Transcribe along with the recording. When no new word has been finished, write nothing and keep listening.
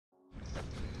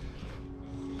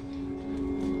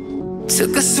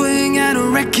Took a swing at a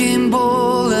wrecking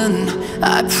ball and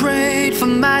I prayed for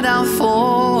my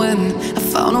downfall, and I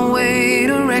found a way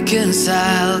to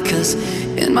reconcile, 'cause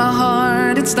in my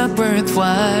heart it's not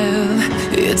worthwhile.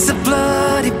 It's a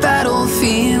bloody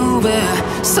battlefield where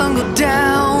some go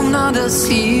down, others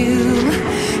heal.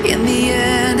 In the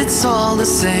end it's all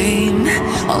the same.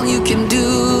 All you can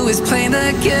do is play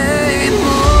the game.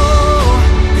 Oh,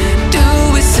 do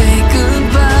we say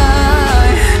goodbye?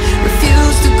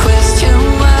 Refuse to question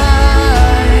why.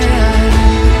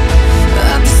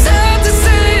 I'm sad to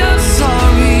say I'm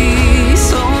sorry,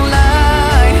 so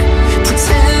lie.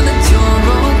 Pretend that you're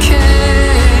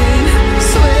okay.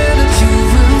 Swear that you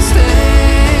will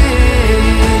stay.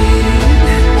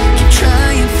 Keep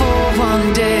trying for one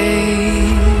day.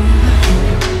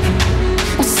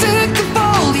 I'm sick of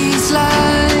all these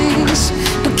lies.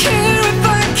 Don't care if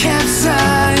I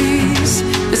capsize.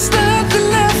 There's nothing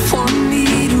left for me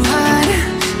to hide.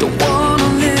 Don't wanna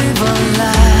live a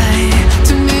lie.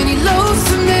 Too many lows,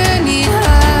 too many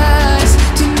highs.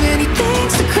 Too many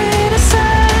things to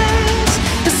criticize.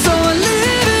 And so I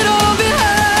leave it all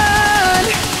behind.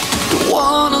 Don't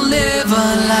wanna live a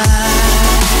lie.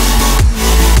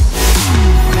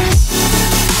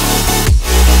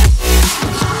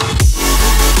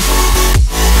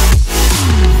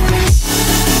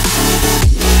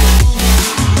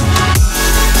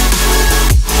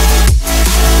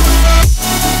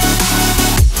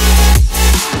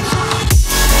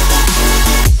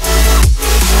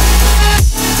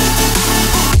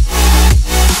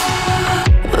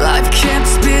 Life kept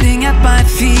spitting at my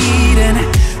feet and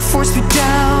forced me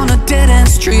down a dead-end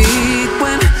street,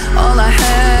 when all I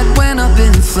had went up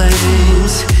in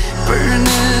flames,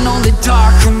 burning only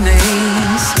dark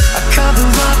remains. I cover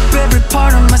up every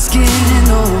part of my skin,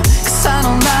 oh, 'cause I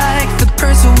don't like the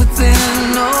person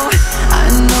within. Oh, I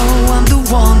know I'm the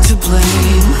one to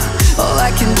blame. All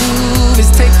I can do is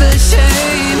take the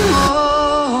shame.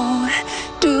 Oh,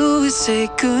 do we say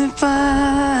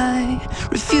goodbye?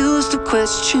 Refuse to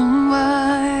question why.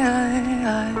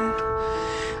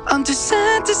 I'm too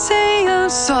sad to say I'm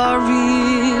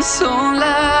sorry, so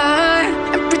lie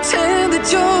and pretend that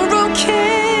you're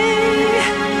okay.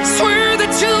 Swear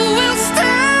that you will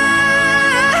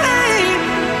stay.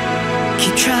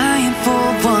 Keep trying for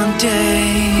one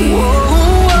day.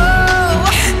 Whoa,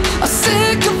 I'm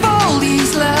sick of all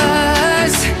these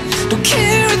lies. Don't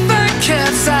care if I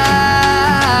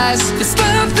capsize. There's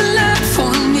nothing left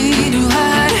for me to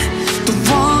hide. Don't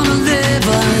wanna live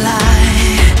a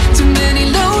lie. Too many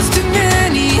lows, too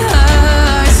many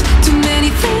highs. Too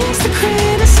many things to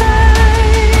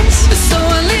criticize. So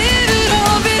I leave it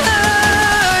all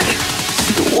behind.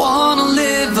 Don't wanna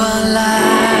live a lie.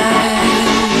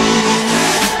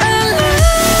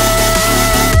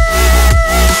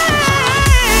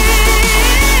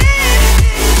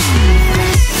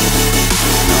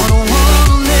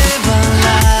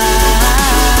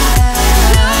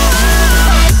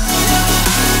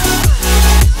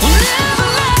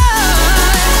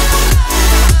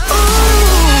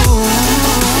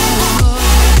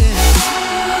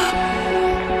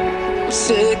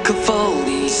 Sick of all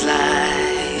these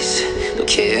lies. Don't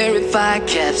care if I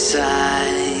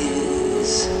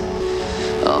capsize.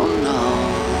 Oh no.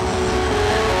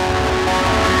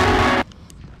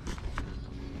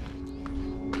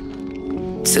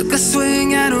 Took a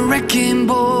swing at a wrecking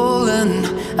ball and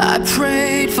I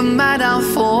prayed for my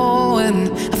downfall, and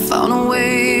I found a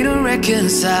way to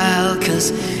reconcile, 'cause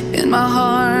in my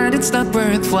heart it's not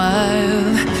worthwhile.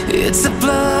 It's a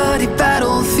bloody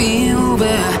battlefield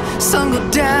where some go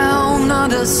down,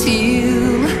 others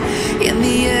heal. In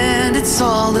the end it's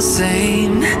all the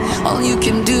same. All you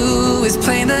can do is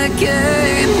play the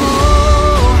game.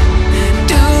 Oh,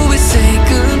 do we say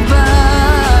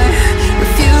goodbye?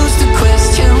 Refuse to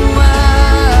question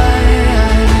why.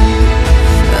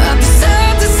 I'm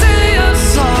sad to say I'm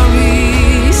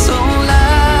sorry, so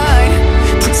lie.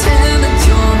 Pretend that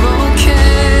you're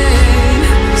okay.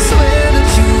 Swear that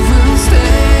you will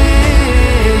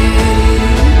stay.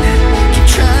 Keep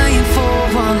trying for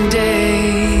one day.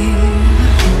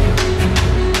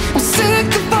 I'm sick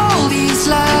of all these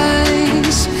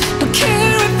lies. Don't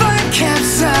care if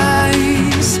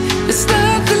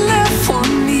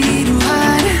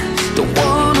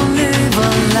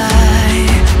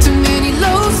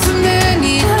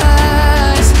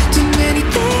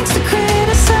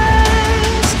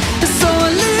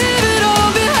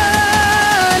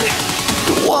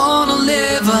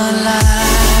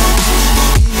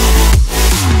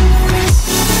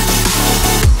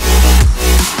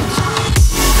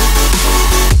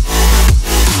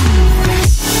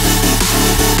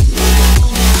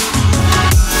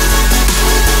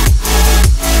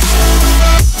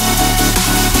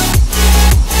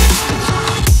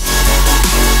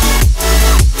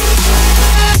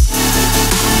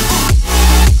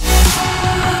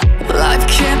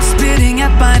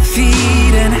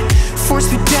feet and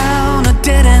forced me down a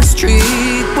dead-end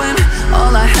street, when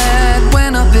all I had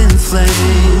went up in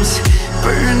flames,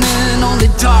 burning only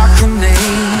dark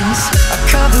remains. I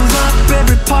cover up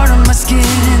every part of my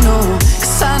skin, oh,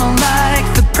 'cause I don't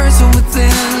like the person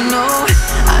within. Oh,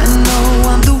 I know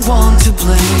I'm the one to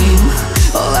blame.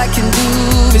 All I can do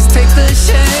is take the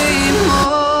shame.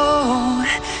 Oh,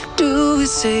 do we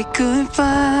say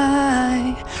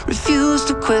goodbye? Refuse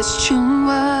to question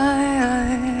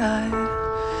why.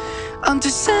 I'm too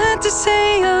sad to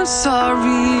say I'm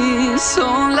sorry, so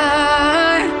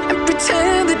lie and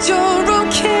pretend that you're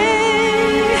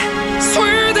okay.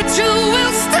 Swear that you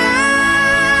will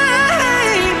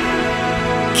stay.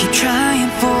 Keep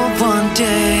trying for one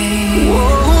day.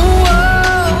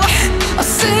 Whoa, I'm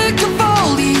sick of all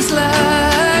these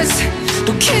lies.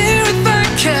 Don't care if I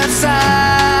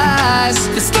capsize.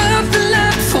 There's nothing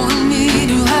left for me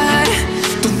to hide.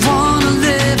 Don't wanna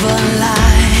live a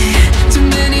lie. Too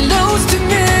many lows, too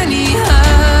many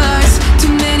highs,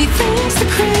 too many things to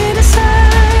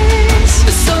criticize.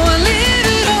 So I leave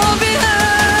it all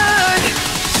behind.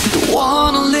 Don't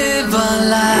wanna live a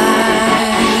lie.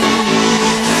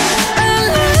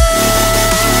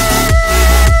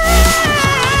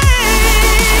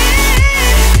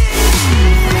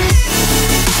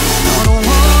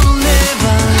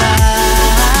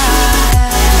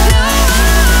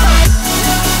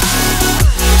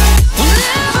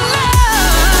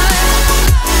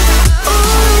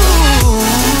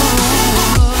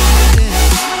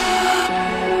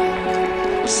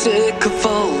 Sick of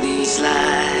all these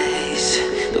lies.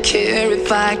 Don't care if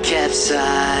I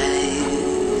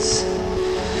capsize.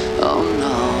 Oh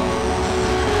no.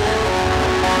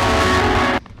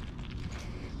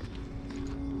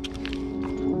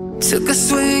 Took a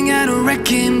swing at a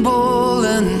wrecking ball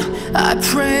and I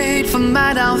prayed for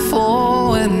my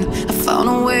downfall, and I found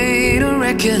a way to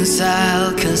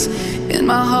reconcile, 'cause in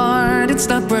my heart it's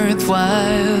not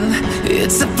worthwhile.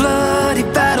 It's a bloody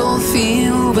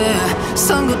battlefield where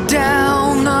some go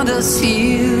down, others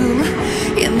heal.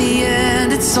 In the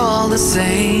end it's all the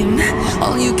same.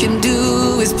 All you can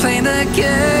do is play the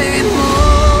game.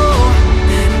 Oh,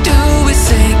 do we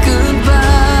say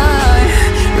goodbye?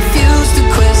 Refuse to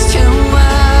question why.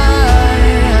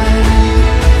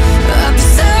 I'm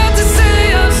sad to say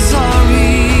I'm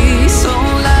sorry, so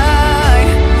lie,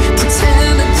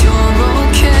 pretend that you're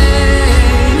okay.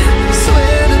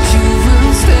 Swear that you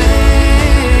will stay.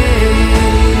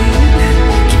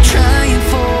 Keep trying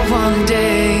for one day.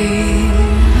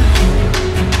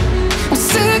 I'm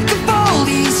sick of all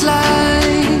these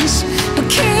lies. Don't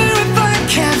care if I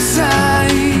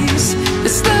capsize.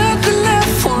 There's nothing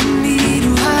left for me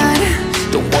to hide.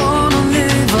 Don't wanna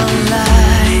live a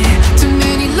lie. Too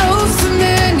many lows, too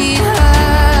many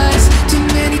highs, too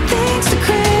many things to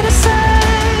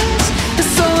criticize. And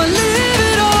so I leave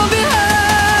it all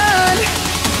behind.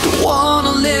 Don't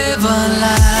wanna live a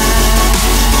lie.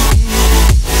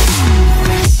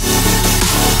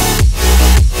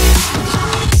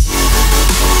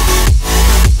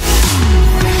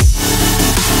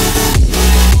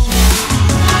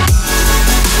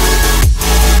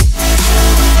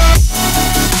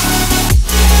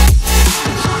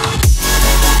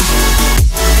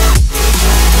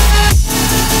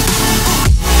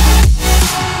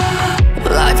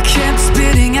 Life kept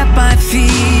spitting at my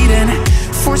feet and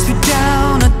forced me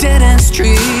down a dead-end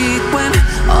street, when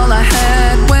all I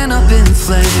had went up in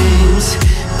flames,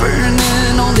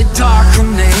 burning only dark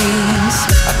remains.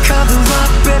 I cover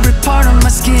up every part of my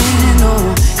skin,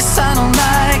 oh, 'cause I don't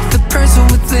like the person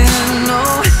within.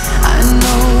 Oh, I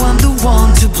know I'm the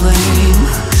one to blame.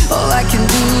 All I can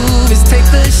do is take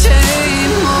the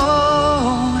shame.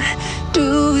 Oh, do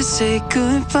we say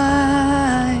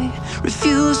goodbye?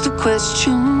 Refuse to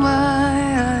question why.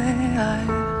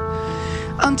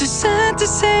 I'm too sad to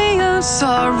say I'm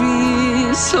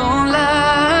sorry, so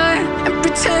lie and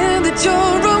pretend that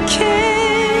you're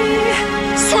okay.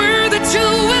 Swear that you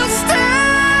will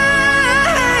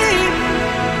stay.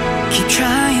 Keep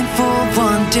trying for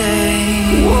one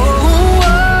day.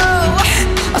 Whoa,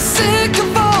 I'm sick of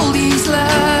all these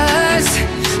lies.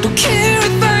 Don't care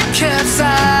if I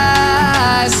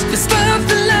capsize. There's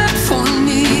nothing left for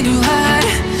me to hide.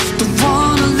 Don't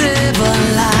wanna live a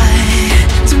lie.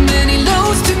 Too many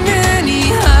lows, too many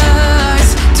highs,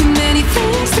 too many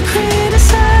things to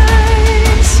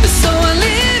criticize. So I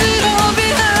leave it all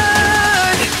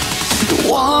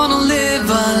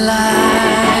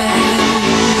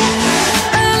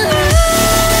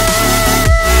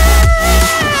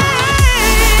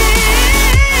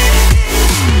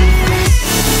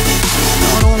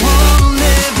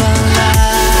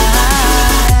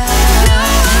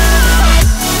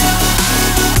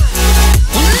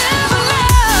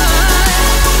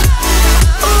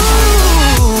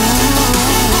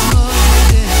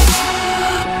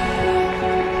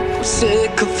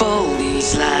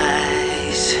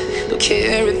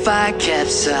care if I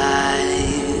capsize.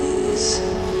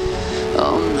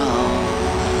 Oh no.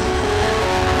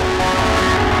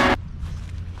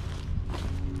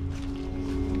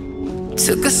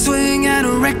 Took a swing at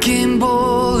a wrecking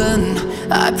ball and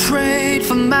I prayed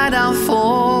for my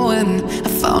downfall, and I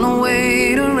found a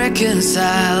way to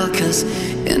reconcile, 'cause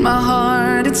in my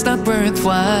heart it's not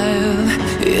worthwhile.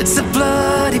 It's a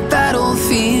bloody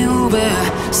battlefield where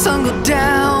some go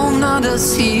down, others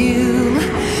heal.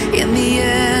 In the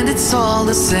end it's all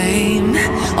the same.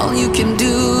 All you can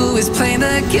do is play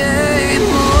the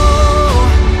game.